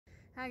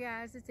Hi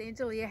guys, it's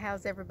Angelia.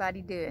 How's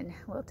everybody doing?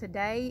 Well,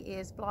 today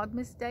is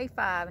Vlogmas Day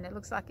 5 and it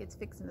looks like it's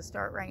fixing to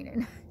start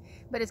raining.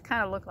 But it's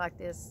kind of looked like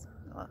this,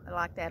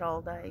 like that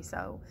all day.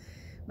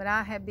 But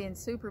I have been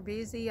super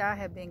busy. I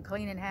have been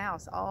cleaning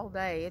house all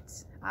day.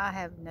 I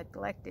have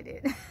neglected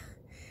it.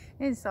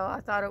 And so I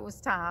thought it was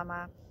time.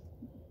 I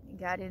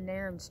got in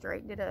there and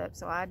straightened it up.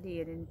 So I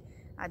did, and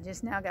I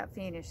just now got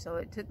finished. So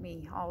it took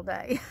me all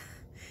day.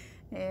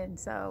 And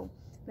so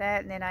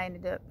that, and then I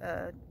ended up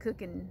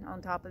cooking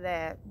on top of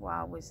that while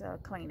I was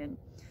cleaning.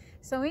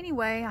 So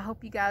anyway, I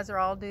hope you guys are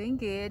all doing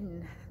good,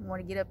 and I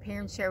want to get up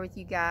here and share with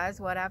you guys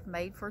what I've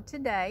made for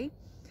today.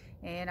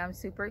 And I'm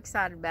super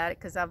excited about it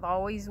because I've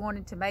always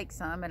wanted to make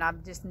some, and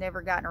I've just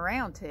never gotten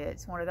around to it.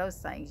 It's one of those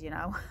things, you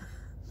know.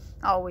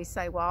 I always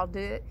say, well, I'll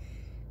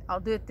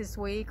do it this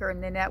week,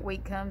 and then that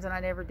week comes and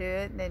I never do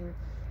it, and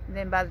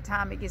then by the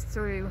time it gets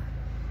through,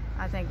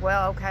 I think,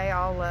 well, okay,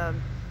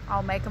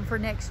 I'll make them for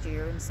next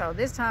year. And so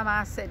this time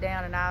I sat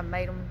down and I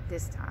made them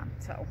this time.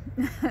 So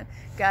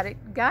got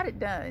it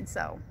done.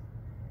 So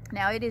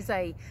now it is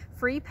a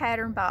free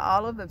pattern by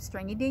Olive of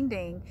Stringy Ding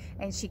Ding,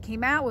 and she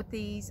came out with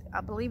these,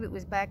 I believe it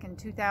was back in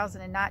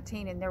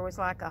 2019, and there was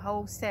like a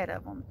whole set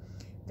of them.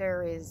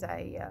 There is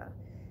a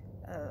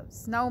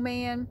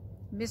snowman,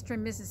 Mr.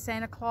 and Mrs.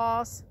 Santa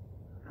Claus.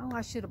 Oh,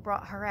 I should have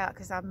brought her out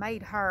because I've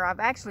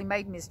actually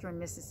made Mr.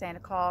 and Mrs. Santa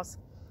Claus.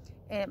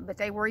 But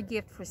they were a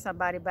gift for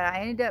somebody, but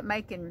I ended up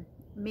making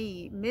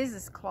me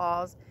Mrs.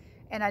 Claus,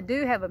 and I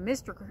do have a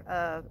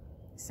Mr.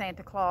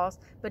 Santa Claus,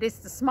 but it's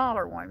the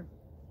smaller one.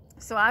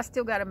 So I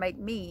still got to make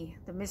me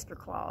the Mr.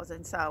 Claus,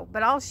 and so,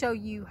 but I'll show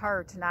you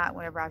her tonight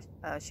whenever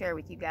I share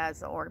with you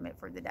guys the ornament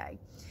for the day.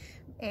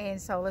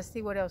 And so let's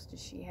see, what else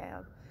does she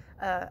have?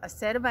 A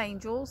set of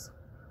angels,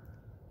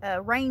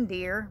 a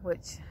reindeer,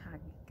 which I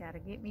got to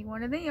get me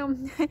one of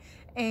them,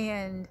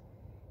 and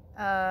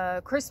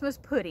Christmas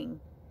pudding.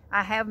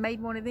 I have made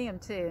one of them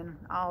too, and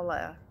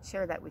I'll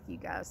share that with you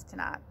guys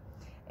tonight.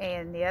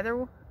 And the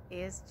other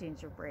is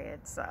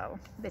gingerbread, so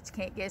bet you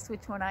can't guess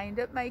which one I end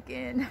up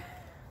making.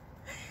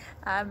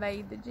 I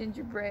made the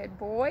gingerbread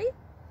boy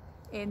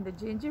and the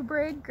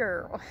gingerbread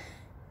girl,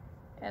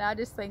 and I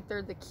just think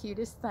they're the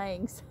cutest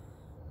things.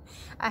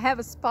 I have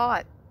a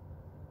spot,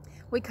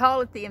 we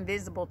call it the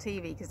invisible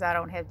TV because I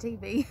don't have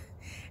TV,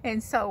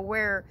 and so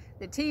where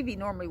the TV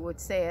normally would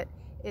sit,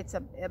 it's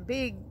a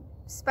big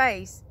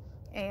space.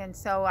 And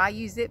so I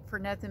use it for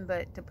nothing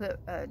but to put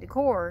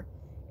decor,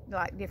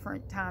 like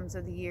different times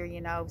of the year,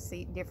 you know,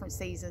 see different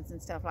seasons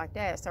and stuff like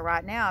that. So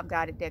right now I've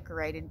got it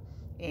decorated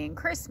in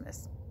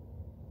Christmas.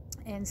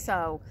 And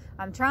so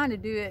I'm trying to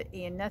do it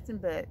in nothing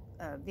but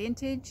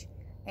vintage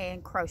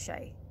and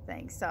crochet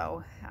things.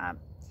 So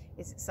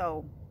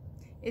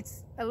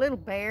it's a little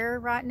bare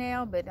right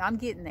now, but I'm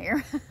getting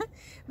there.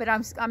 But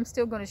I'm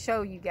still going to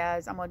show you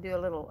guys. I'm going to do a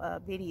little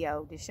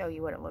video to show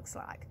you what it looks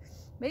like.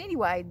 But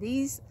anyway,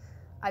 these,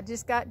 I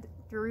just got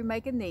through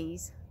making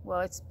these.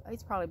 Well, it's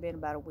probably been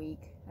about a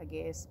week, I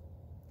guess,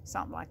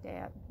 something like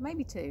that,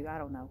 maybe 2, I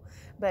don't know.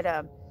 But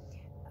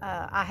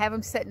I have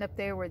them sitting up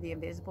there where the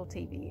invisible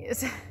TV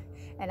is.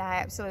 And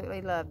I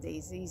absolutely love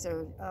these. These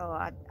are, oh,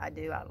 I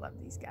love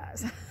these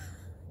guys.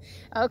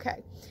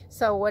 Okay,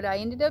 so what I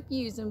ended up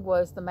using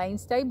was the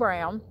Mainstay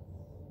Brown,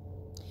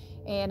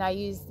 and I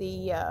used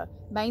the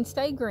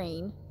Mainstay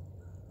Green,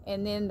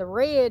 and then the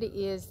red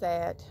is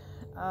that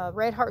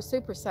Red Heart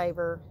Super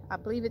Saver. I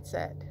believe it's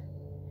that.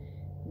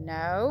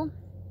 No,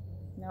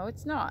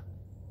 it's not.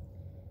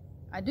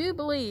 I do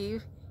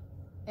believe,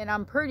 and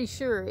I'm pretty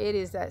sure it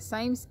is that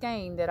same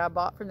skein that I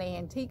bought from the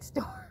antique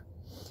store.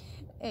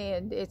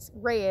 And it's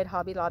red.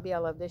 Hobby Lobby, I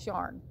love this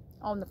yarn.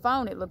 On the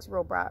phone it looks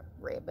real bright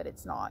red, but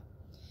it's not.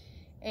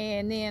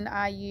 And then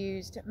I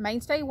used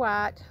Mainstay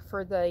White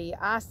for the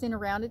icing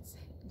around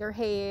their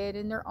head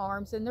and their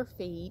arms and their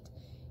feet.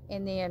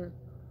 And then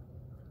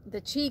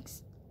the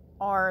cheeks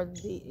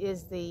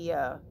is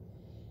the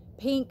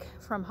pink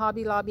from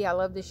Hobby Lobby. I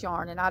love this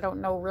yarn, and I don't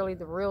know really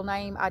the real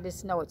name. I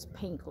just know it's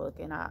pink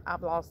looking.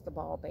 I've lost the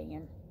ball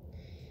band.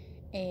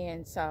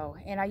 And so,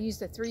 and I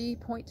used a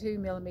 3.2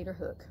 millimeter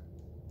hook.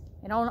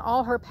 And on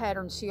all her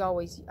patterns, she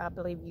always, I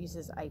believe,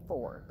 uses a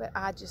 4. But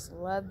I just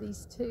love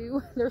these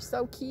two. They're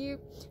so cute.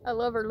 I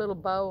love her little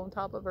bow on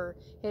top of her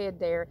head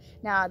there.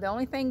 Now, the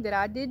only thing that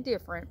I did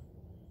different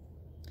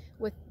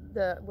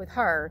with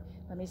her,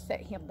 let me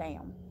set him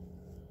down,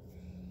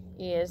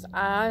 is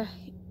I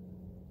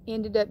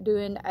ended up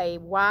doing a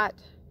white,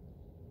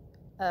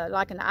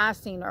 like an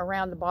icing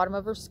around the bottom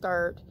of her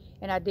skirt,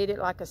 and I did it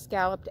like a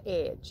scalloped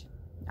edge.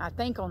 I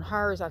think on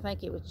hers, I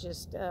think it was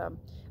just a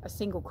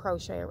single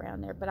crochet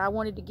around there, but I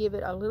wanted to give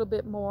it a little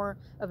bit more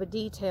of a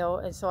detail,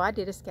 and so I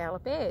did a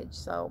scallop edge.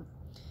 So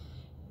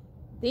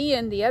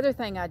then the other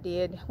thing I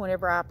did,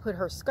 whenever I put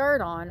her skirt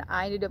on,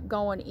 I ended up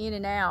going in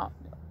and out,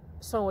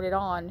 sewing it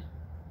on,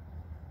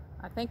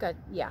 I think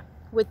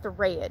with the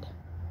red.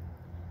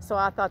 So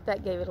I thought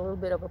that gave it a little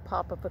bit of a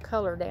pop of a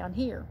color down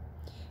here.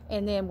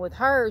 And then with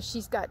her,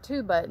 she's got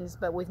 2 buttons,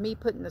 but with me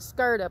putting the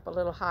skirt up a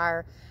little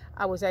higher,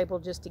 I was able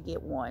just to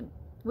get 1.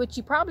 Which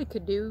you probably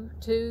could do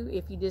too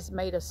if you just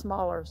made a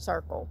smaller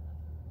circle.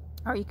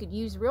 or you could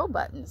use real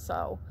buttons,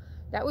 so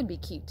that would be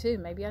cute too.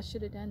 Maybe I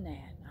should have done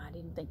that. I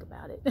didn't think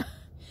about it.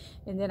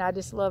 And then I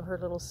just love her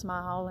little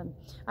smile, and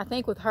I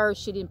think with her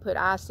she didn't put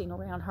icing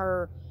around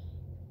her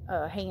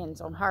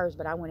hands on hers,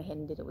 but I went ahead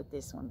and did it with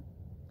this one.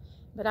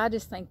 But I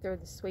just think they're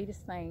the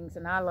sweetest things,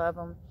 and I love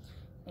them.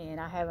 And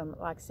I have them,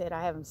 like I said,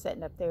 I have them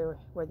sitting up there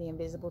where the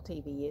invisible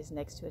TV is,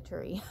 next to a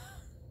tree.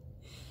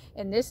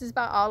 And this is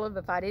by Olive.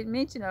 If I didn't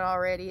mention it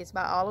already, it's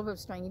by Olive of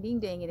Stringy Ding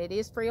Ding, and it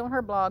is free on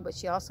her blog, but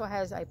she also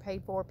has a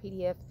paid for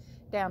PDF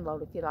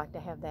download if you'd like to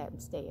have that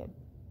instead.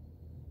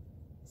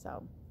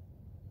 So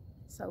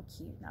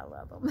cute, and I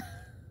love them.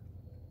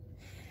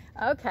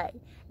 Okay,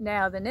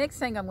 now the next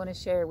thing I'm going to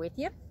share with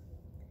you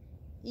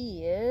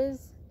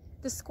is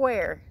the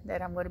square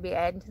that I'm going to be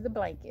adding to the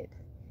blanket.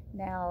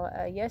 Now,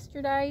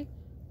 yesterday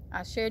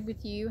I shared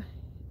with you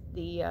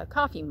the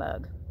coffee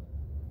mug,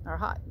 or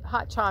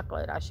hot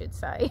chocolate, I should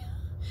say.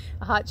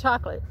 A hot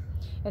chocolate.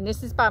 And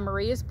this is by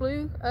Maria's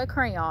Blue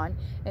Crayon,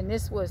 and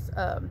this was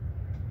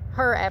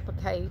her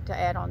applique to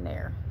add on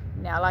there.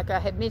 Now, like I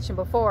had mentioned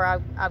before,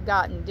 I've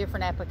gotten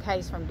different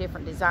appliques from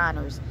different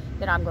designers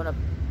that I'm going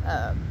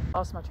to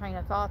lost my train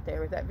of thought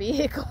there with that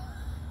vehicle.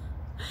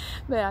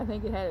 But I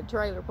think it had a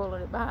trailer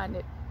pulling it behind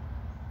it.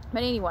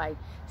 But anyway,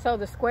 so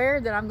the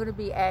square that I'm going to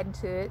be adding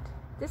to it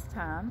this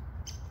time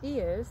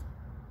is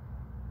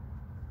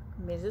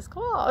Mrs.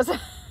 Claus.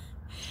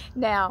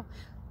 Now,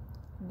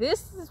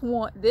 this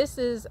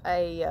is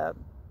a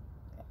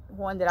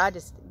one that I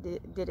just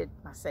did it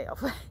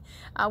myself.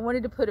 I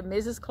wanted to put a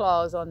Mrs.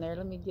 Claus on there.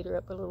 Let me get her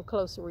up a little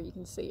closer where you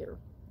can see her.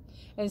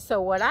 And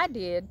so what I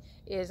did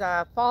is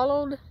I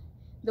followed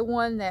the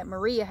one that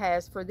Maria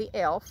has for the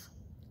elf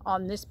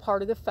on this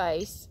part of the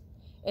face,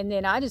 and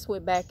then I just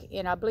went back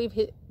and I believe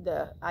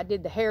I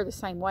did the hair the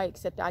same way,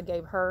 except I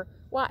gave her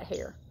white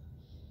hair.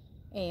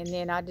 And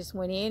then I just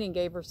went in and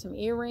gave her some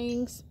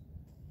earrings.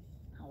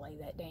 I'll lay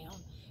that down.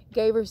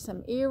 Gave her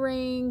some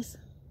earrings,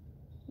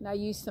 and I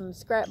used some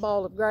scrap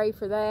ball of gray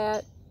for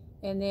that.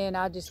 And then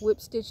I just whip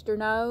stitched her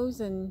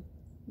nose and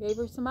gave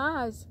her some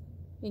eyes,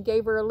 and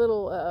gave her a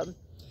little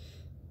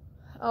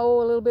a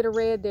little bit of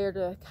red there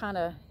to kind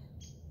of,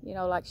 you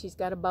know, like she's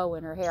got a bow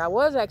in her hair. I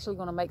was actually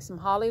going to make some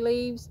holly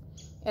leaves,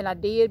 and I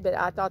did, but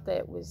I thought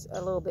that was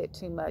a little bit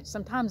too much.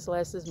 Sometimes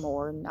less is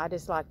more, and I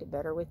just liked it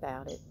better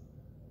without it.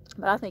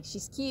 But I think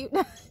she's cute.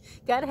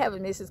 Got to have a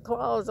Mrs.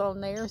 Claus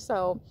on there.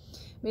 So,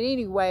 but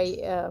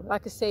anyway,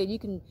 like I said, you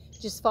can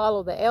just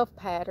follow the elf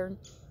pattern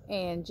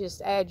and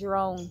just add your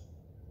own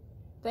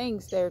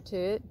things there to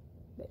it,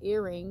 the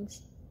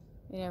earrings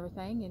and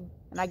everything.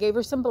 And I gave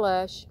her some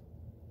blush.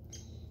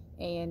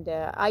 And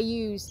I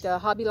used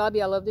Hobby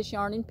Lobby. I love this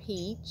yarn in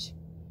peach.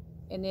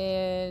 And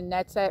then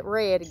that's that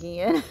red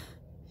again.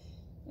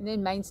 And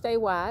then Mainstay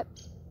white.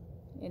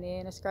 And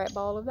then a scrap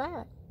ball of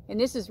that. And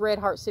this is Red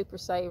Heart Super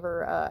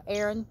Saver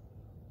Erin.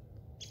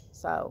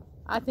 So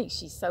I think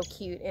she's so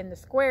cute. And the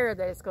square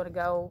that it's going to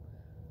go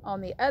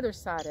on the other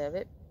side of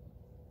it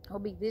will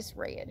be this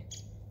red.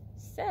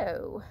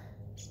 So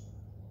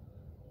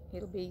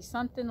it'll be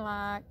something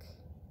like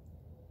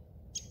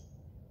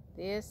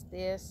this,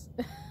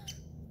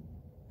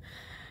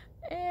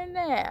 and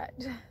that.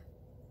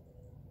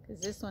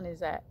 Because this one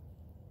is that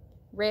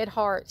Red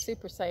Heart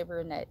Super Saver,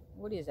 and that,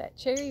 what is that,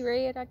 cherry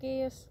red, I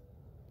guess.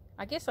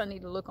 I guess I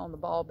need to look on the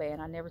ball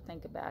band. I never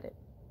think about it.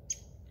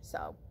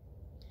 So,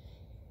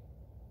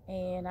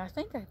 and I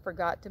think I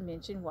forgot to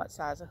mention what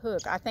size of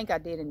hook. I think I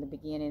did in the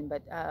beginning,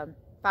 but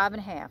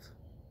 5.5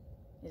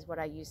 is what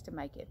I used to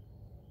make it.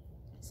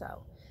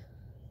 So,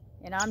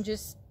 and I'm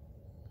just,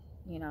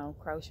 you know,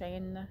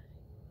 crocheting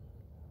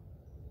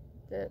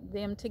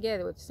them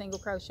together with single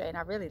crochet, and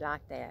I really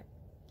like that.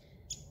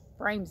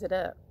 Frames it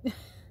up.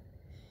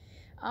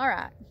 All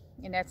right,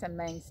 and that's a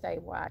Mainstay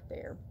white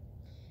there.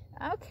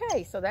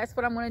 Okay, so that's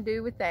what I'm going to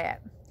do with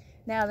that.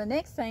 Now the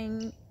next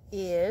thing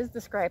is the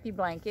Scrappy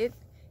Blanket.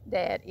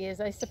 That is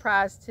a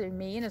surprise to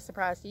me and a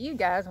surprise to you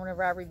guys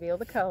whenever I reveal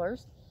the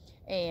colors.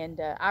 And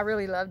I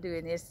really love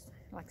doing this.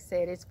 Like I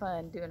said, it's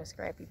fun doing a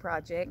Scrappy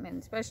project, and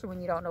especially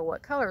when you don't know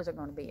what colors are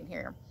going to be in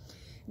here.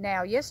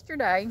 Now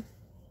yesterday,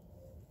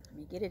 let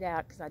me get it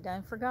out because I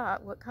done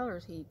forgot what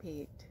colors he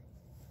picked.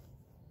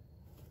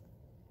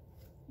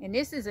 And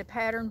this is a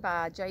pattern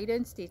by Jayda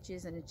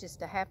Institches, and it's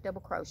just a half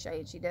double crochet,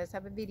 and she does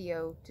have a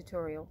video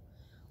tutorial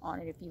on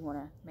it if you want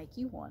to make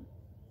you one.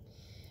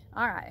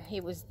 All right,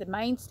 it was the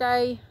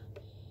Mainstay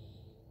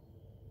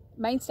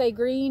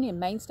green and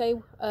Mainstay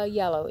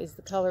yellow is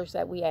the colors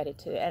that we added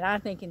to it. And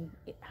I'm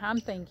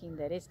thinking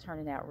that it's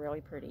turning out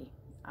really pretty.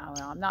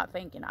 I'm not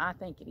thinking, I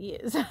think it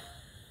is.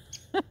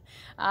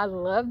 I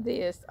love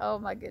this. Oh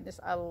my goodness,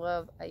 I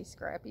love a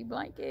Scrappy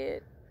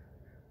Blanket.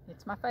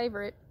 It's my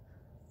favorite.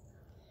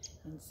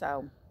 And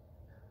so,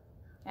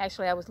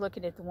 actually, I was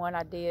looking at the one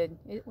I did.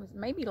 It was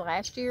maybe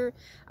last year.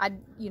 I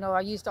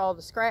used all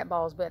the scrap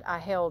balls, but I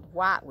held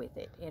white with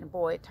it. And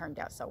boy, it turned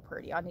out so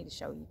pretty. I need to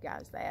show you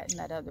guys that and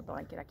that other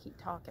blanket I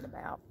keep talking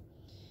about.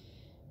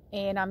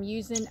 And I'm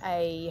using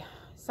a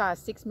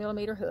size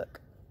 6mm hook.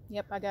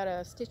 Yep, I got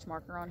a stitch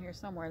marker on here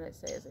somewhere that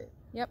says it.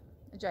 Yep,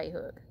 a J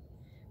hook.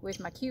 with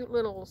my cute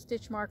little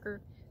stitch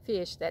marker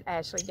fish that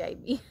Ashley gave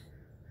me.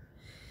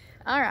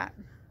 All right.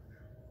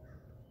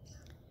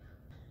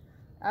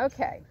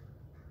 Okay.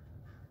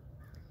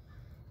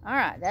 All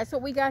right, that's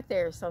what we got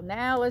there. So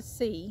now let's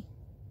see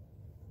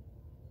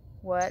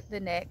what the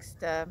next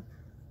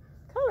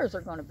colors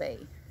are going to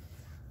be.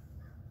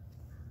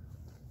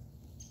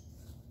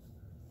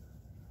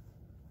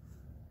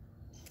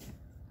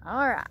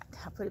 All right,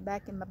 I'll put it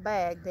back in my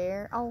bag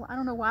there. Oh, I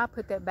don't know why I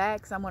put that back,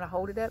 because I'm going to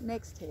hold it up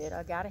next to it.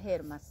 I got ahead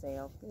of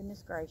myself.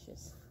 Goodness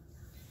gracious.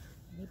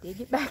 Let me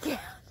dig it back out.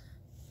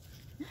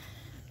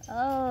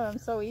 Oh, I'm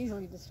so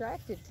easily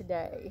distracted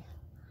today.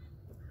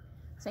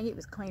 I think it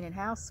was cleaning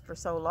house for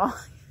so long.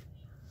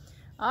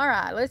 All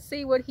right, let's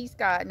see what he's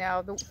got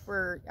now.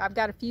 I've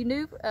got a few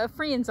new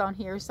friends on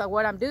here, so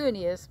what I'm doing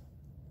is,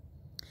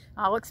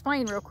 I'll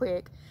explain real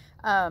quick.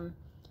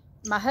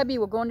 My hubby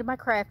will go into my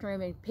craft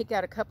room and pick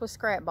out a couple of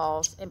scrap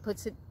balls and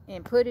put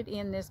it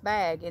in this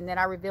bag, and then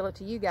I reveal it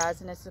to you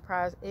guys, and it's a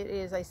surprise. It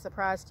is a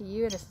surprise to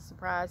you, and it's a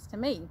surprise to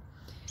me.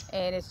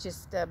 And it's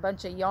just a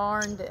bunch of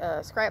yarned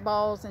scrap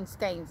balls and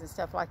skeins and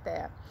stuff like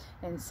that.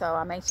 And so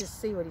I'm anxious to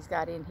see what he's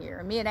got in here.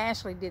 And me and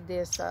Ashley did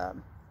this,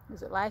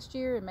 was it last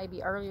year and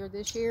maybe earlier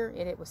this year?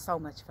 And it was so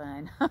much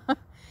fun.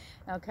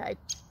 Okay.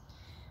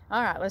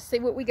 All right, let's see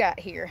what we got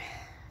here.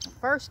 The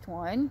first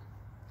one.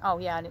 Oh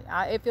yeah,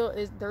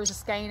 there's a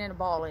skein and a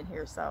ball in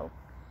here. So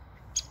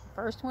the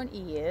first one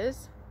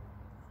is,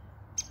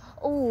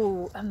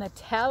 oh, a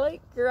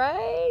metallic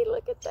gray.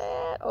 Look at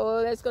that.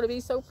 Oh, that's going to be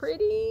so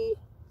pretty.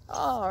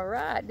 All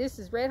right, this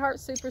is Red Heart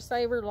Super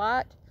Saver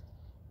Light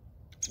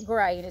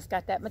Gray, and it's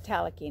got that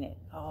metallic in it.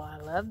 Oh, I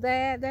love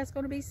that. That's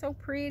going to be so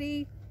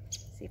pretty.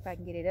 See if I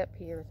can get it up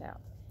here without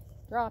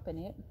dropping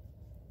it.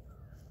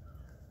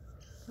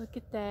 Look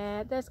at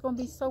that. That's going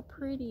to be so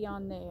pretty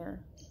on there.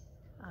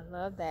 I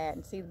love that.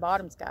 And see, the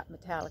bottom's got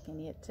metallic in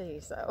it too,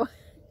 so.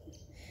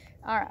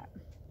 All right,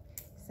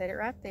 set it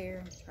right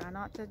there. Try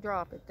not to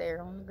drop it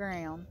there on the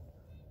ground.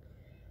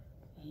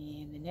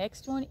 And the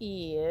next one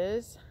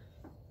is,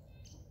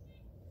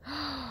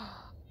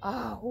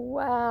 oh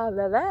wow,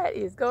 now that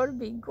is going to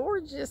be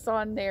gorgeous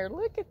on there.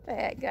 Look at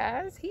that,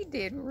 guys. He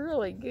did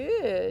really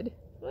good.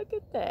 Look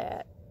at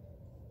that.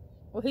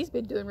 Well, he's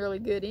been doing really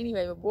good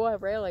anyway, but boy,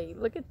 really,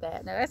 look at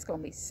that. Now that's going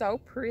to be so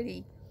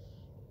pretty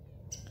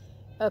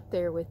up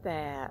there with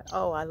that.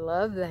 Oh, I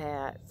love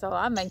that. So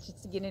I'm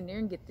anxious to get in there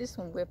and get this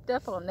one whipped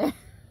up on there.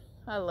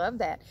 I love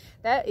that.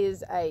 That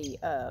is a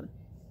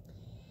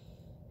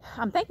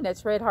I'm thinking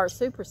that's Red Heart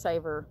Super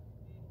Saver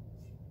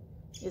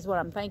is what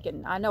I'm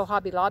thinking. I know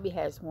Hobby Lobby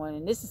has one,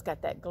 and this has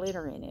got that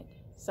glitter in it.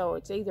 So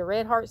it's either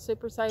Red Heart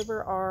Super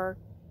Saver or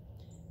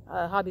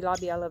Hobby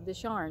Lobby I Love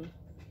This Yarn.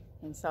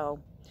 And so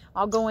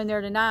I'll go in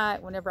there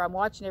tonight whenever I'm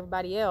watching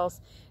everybody else,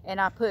 and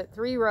I put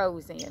 3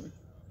 rows in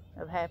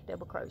of half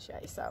double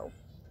crochet. So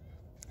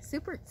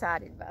super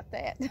excited about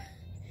that.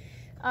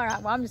 All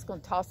right, well, I'm just going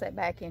to toss that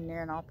back in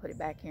there, and I'll put it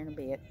back here in a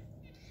bit.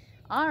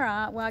 All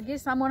right, well, I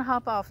guess I'm going to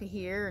hop off of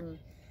here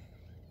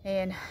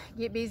and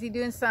get busy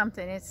doing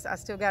something. I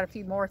still got a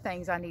few more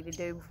things I need to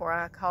do before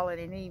I call it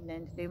an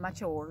evening to do my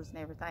chores and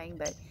everything.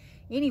 But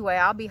anyway,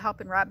 I'll be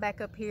hopping right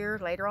back up here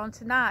later on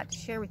tonight to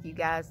share with you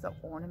guys the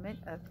ornament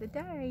of the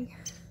day.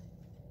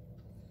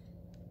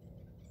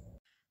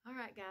 All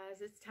right, guys,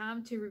 it's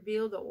time to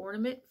reveal the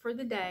ornament for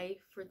the day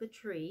for the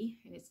tree,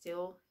 and it's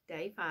still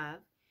day 5.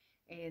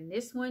 And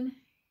this one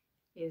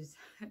is,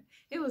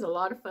 it was a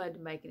lot of fun to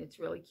make, and it's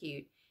really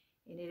cute.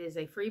 And it is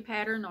a free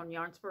pattern on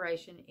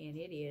Yarnspiration, and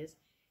it is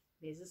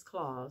Mrs.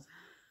 Claus.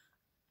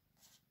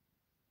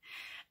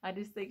 I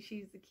just think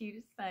she's the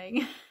cutest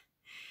thing.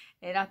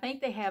 And I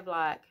think they have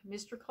like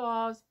Mr.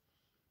 Claus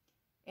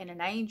and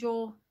an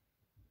angel.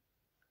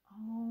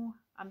 Oh,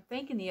 I'm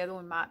thinking the other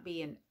one might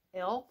be an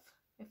elf,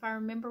 if I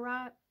remember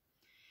right.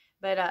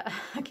 But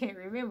I can't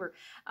remember.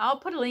 I'll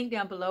put a link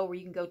down below where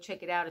you can go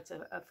check it out. It's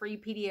a free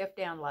PDF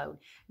download.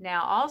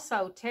 Now,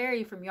 also,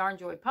 Terry from Yarn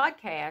Joy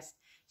Podcast,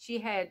 she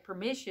had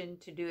permission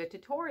to do a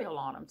tutorial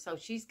on them. So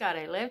she's got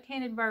a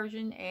left-handed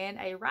version and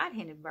a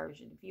right-handed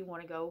version if you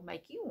want to go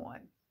make you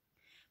one.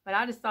 But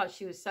I just thought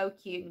she was so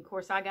cute. And, of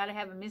course, I got to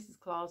have a Mrs.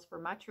 Claus for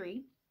my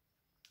tree.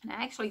 And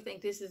I actually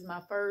think this is my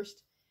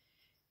first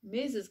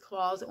Mrs.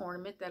 Claus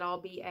ornament that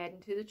I'll be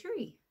adding to the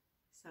tree.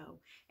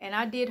 So, and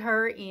I did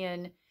her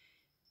in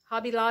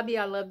Hobby Lobby,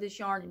 I Love This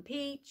Yarn in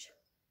Peach,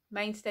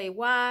 Mainstay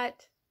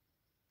White.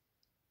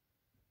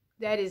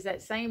 That is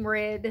that same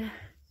red.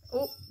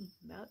 Oh,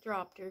 about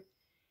dropped her.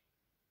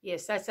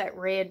 Yes, that's that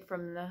red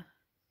from the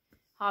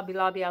Hobby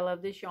Lobby, I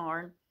Love This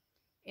Yarn.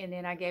 And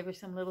then I gave her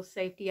some little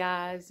safety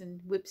eyes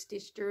and whip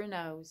stitched her a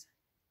nose.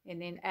 And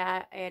then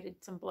I added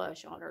some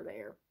blush on her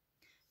there.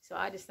 So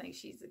I just think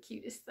she's the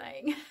cutest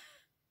thing.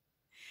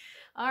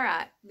 All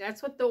right,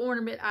 that's what the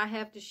ornament I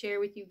have to share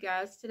with you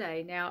guys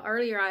today. Now,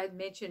 earlier I had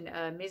mentioned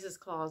Mrs.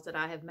 Claus that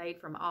I have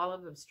made from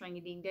Olive of Stringy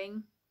Ding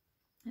Ding.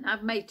 And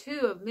I've made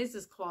 2 of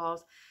Mrs.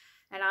 Claus,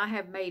 and I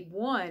have made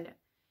 1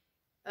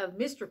 of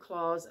Mr.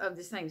 Claus of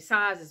the same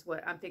size as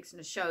what I'm fixing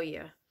to show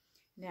you.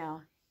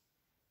 Now,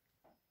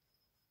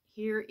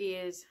 here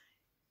is,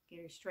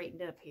 get her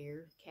straightened up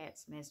here.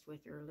 Cat's messed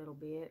with her a little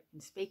bit.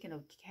 And speaking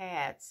of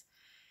cats,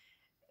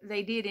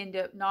 they did end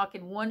up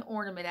knocking one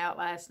ornament out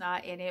last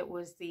night, and it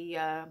was the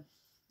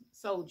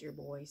soldier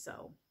boy.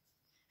 So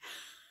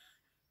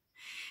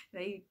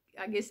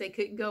I guess they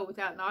couldn't go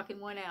without knocking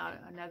one out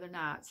another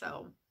night.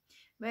 So,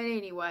 but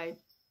anyway,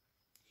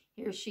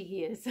 here she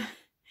is.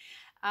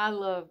 I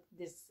love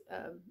this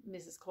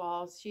Mrs.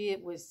 Claus.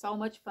 It was so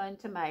much fun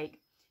to make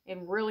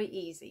and really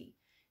easy.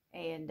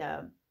 And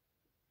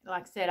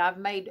like I said, I've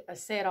made a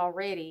set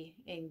already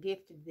and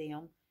gifted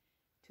them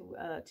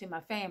to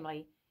my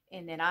family.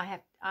 And then I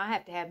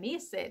have to have me a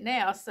set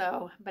now.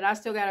 So, but I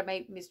still got to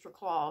make Mr.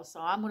 Claus. So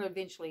I'm going to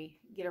eventually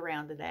get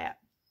around to that.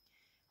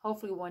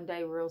 Hopefully one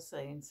day real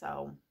soon.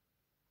 So,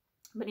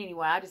 but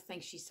anyway, I just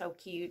think she's so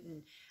cute.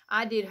 And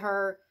I did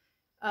her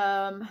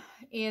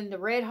in the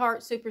Red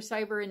Heart Super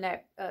Saver in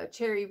that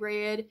cherry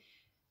red.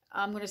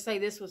 I'm going to say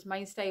this was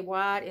Mainstay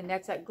White. And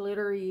that's that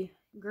glittery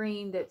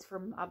green that's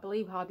from, I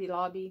believe, Hobby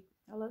Lobby.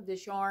 I love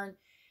this yarn.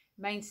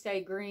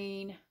 Mainstay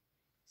green.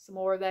 Some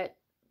more of that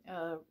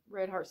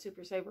Red Heart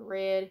Super Saver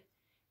red,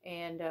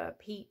 and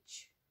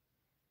peach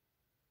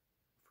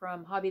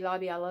from Hobby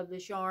Lobby. I love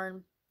this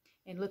yarn.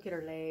 And look at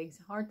her legs.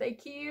 Aren't they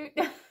cute?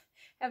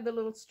 Have the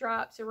little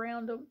stripes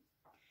around them.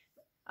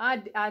 I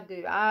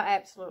do. I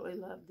absolutely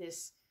love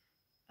this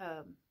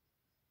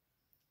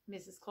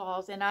Mrs.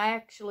 Claus. And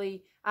I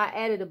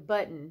added a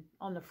button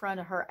on the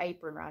front of her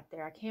apron right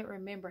there. I can't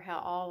remember how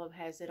Olive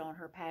has it on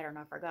her pattern.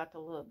 I forgot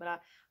to look.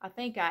 But I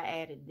think I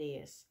added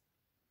this.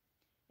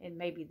 And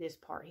maybe this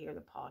part here,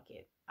 the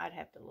pocket. I'd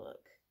have to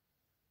look.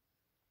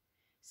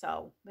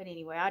 So, but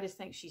anyway, I just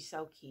think she's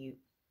so cute.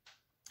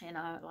 And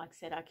like I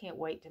said, I can't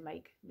wait to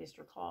make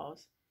Mr.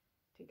 Claus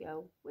to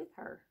go with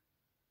her.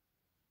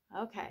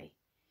 Okay.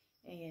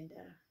 And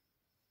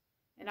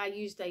I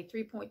used a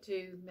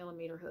 3.2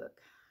 millimeter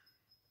hook.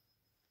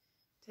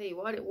 Tell you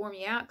what, it wore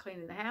me out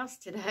cleaning the house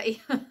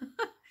today.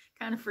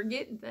 Kind of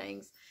forgetting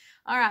things.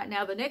 All right,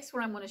 now the next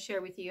one I'm going to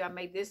share with you, I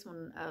made this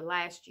one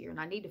last year, and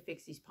I need to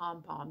fix these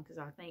pom-pom because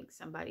I think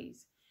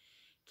somebody's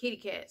kitty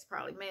cat's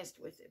probably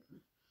messed with it.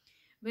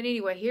 But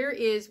anyway, here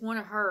is one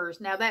of hers.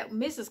 Now that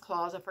Mrs.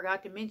 Claus, I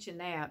forgot to mention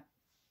that.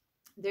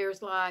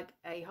 There's like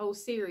a whole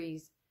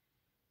series,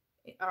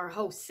 or a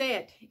whole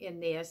set in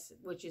this,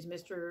 which is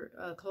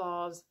Mr.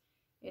 Claus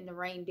and the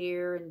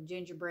reindeer and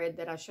gingerbread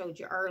that I showed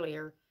you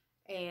earlier.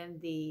 And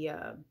the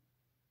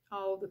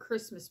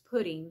Christmas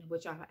pudding,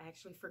 which I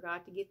actually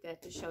forgot to get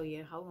that to show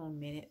you. Hold on a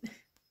minute.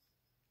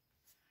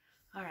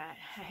 All right,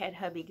 I had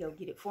hubby go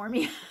get it for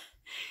me.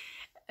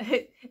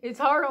 It's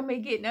hard on me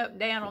getting up and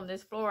down on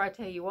this floor. I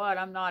tell you what,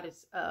 I'm not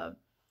as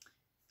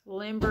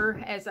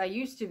limber as I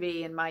used to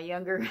be in my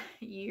younger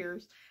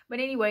years. But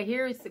anyway,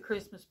 here is the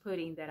Christmas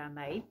pudding that I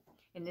made.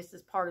 And this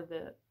is part of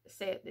the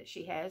set that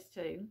she has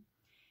too.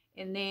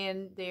 And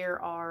then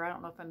there are, I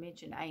don't know if I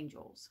mentioned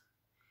angels.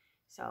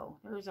 So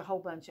there's a whole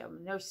bunch of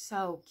them. They're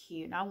so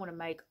cute. And I want to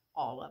make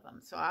all of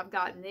them. So I've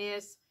gotten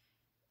this,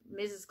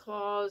 Mrs.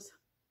 Claus,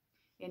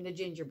 and the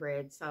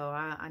gingerbread. So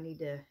I need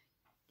to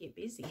get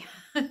busy.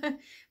 But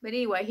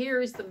anyway,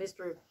 here is the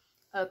Mr.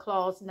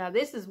 Claus. Now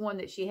this is one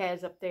that she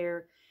has up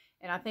there.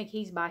 And I think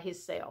he's by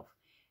himself.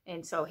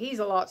 And so he's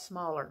a lot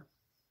smaller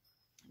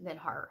than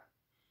her.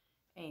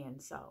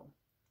 And so,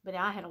 but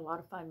I had a lot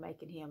of fun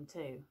making him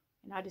too.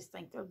 And I just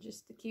think they're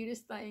just the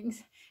cutest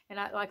things. And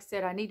like I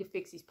said, I need to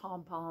fix his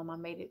pom-pom. I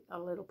made it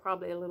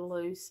probably a little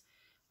loose.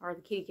 Or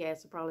the kitty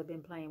cats have probably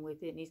been playing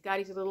with it. And he's got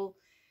his little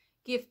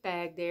gift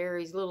bag there.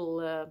 His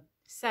little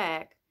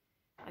sack,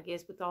 I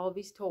guess, with all of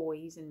his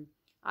toys. And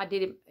I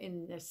did it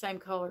in the same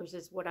colors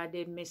as what I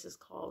did Mrs.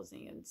 Claus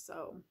in.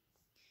 So,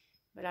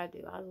 but I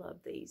love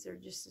these. They're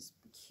just as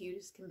cute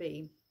as can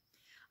be.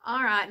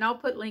 All right, and I'll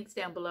put links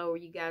down below where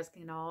you guys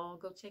can all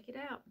go check it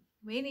out.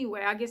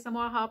 Anyway, I guess I'm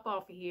going to hop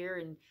off of here,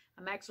 and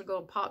I'm actually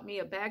going to pop me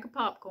a bag of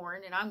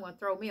popcorn, and I'm going to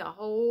throw me a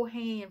whole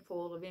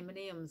handful of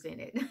M&Ms in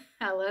it.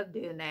 I love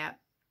doing that.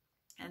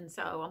 And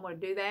so I'm going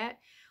to do that,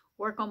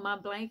 work on my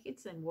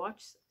blankets, and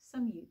watch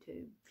some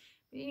YouTube.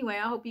 But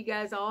anyway, I hope you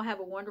guys all have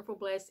a wonderful,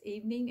 blessed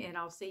evening, and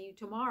I'll see you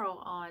tomorrow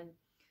on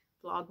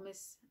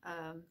Vlogmas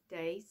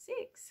Day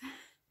 6.